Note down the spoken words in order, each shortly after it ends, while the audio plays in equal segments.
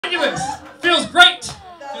this. Feels great.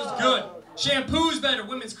 Feels good. Shampoo's better.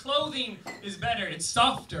 Women's clothing is better. It's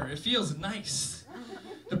softer. It feels nice.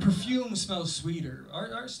 The perfume smells sweeter.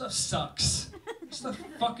 Our stuff sucks. Our stuff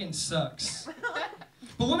fucking sucks.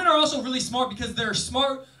 But women are also really smart because they're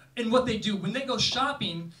smart in what they do. When they go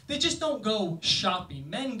shopping, they just don't go shopping.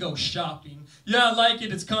 Men go shopping. Yeah, I like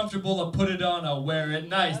it. It's comfortable. I'll put it on. I'll wear it.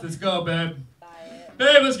 Nice. Let's go, babe.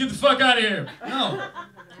 Babe, let's get the fuck out of here. No.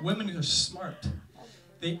 Women are smart.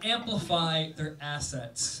 They amplify their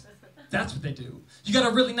assets. That's what they do. You got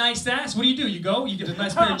a really nice ass. What do? You go, you get a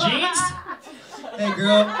nice pair of jeans. Hey,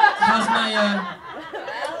 girl, how's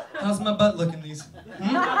my butt looking these?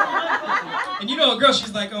 And you know a girl,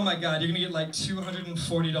 she's like, oh my God, you're gonna get like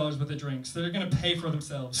 $240 worth of drinks. They're gonna pay for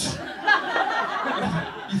themselves.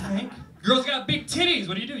 You think? Girls got big titties.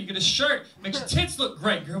 What do? You get a shirt, makes your tits look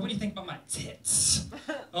great. Girl, what do you think about my tits?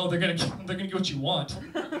 Oh, they're gonna get what you want.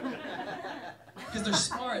 Because they're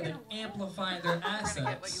smart, they amplify their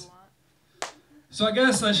assets. So I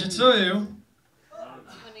guess I should tell you.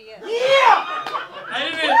 Yeah!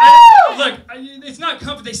 Look, it's not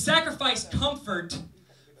comfort. They sacrifice comfort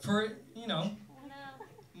for, you know,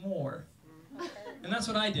 more. And that's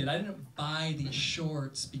what I did. I didn't buy these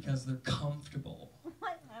shorts because they're comfortable.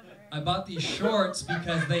 I bought these shorts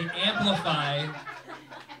because they amplify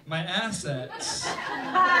my assets. You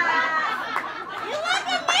look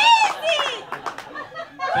amazing!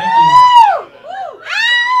 Thank you.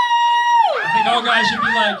 I think all guys should be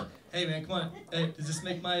like, hey man, come on. Hey, does this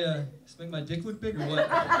make my dick look big or what?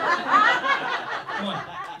 Come on.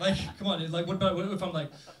 Come on. Like, what if I'm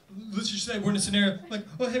like, let's just say we're in a scenario, like,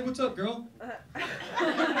 oh hey, what's up, girl?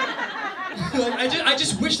 I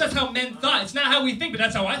just wish that's how men thought. It's not how we think, but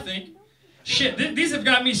that's how I think. Shit, these have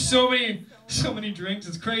got me so many drinks.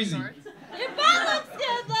 It's crazy. Your butt looks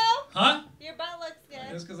good, though. Huh? Your butt looks good.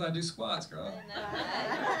 That's because I do squats, girl.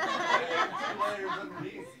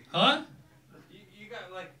 Huh? You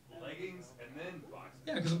got like leggings and then boxers.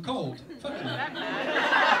 Yeah, because I'm cold. Fuck you.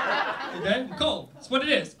 Okay? I'm cold. That's what it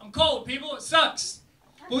is. I'm cold, people. It sucks.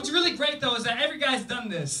 But what's really great, though, is that every guy's done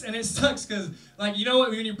this. And it sucks because, like, you know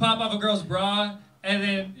what? When you pop off a girl's bra, and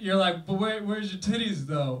then you're like, but where's your titties,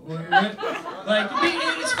 though? Like,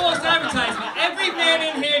 it's false advertisement. Every man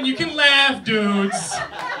in here, and you can laugh, dudes.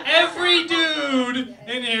 Every dude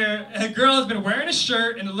in here, a girl has been wearing a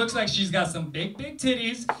shirt, and it looks like she's got some big, big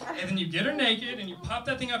titties, and then you get her naked, and you pop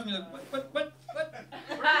that thing off, and you're like, what?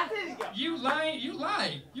 You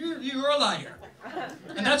lie. You're a liar.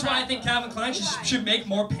 And that's why I think Calvin Klein should make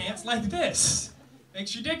more pants like this.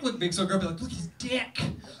 Makes your dick look big, so a girl will be like, look at his dick.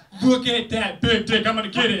 Look at that big dick, I'm gonna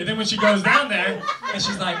get it. And then when she goes down there, and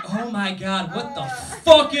she's like, oh my God, what the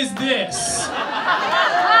fuck is this?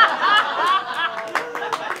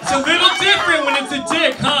 It's a little different when it's a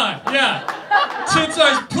dick, huh? Yeah. Tits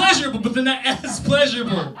are pleasurable, but they're not as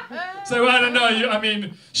pleasurable. So I don't know,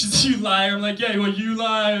 she's you liar. I'm like, yeah, well, you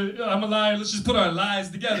lie, I'm a liar. Let's just put our lies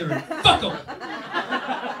together and fuck them.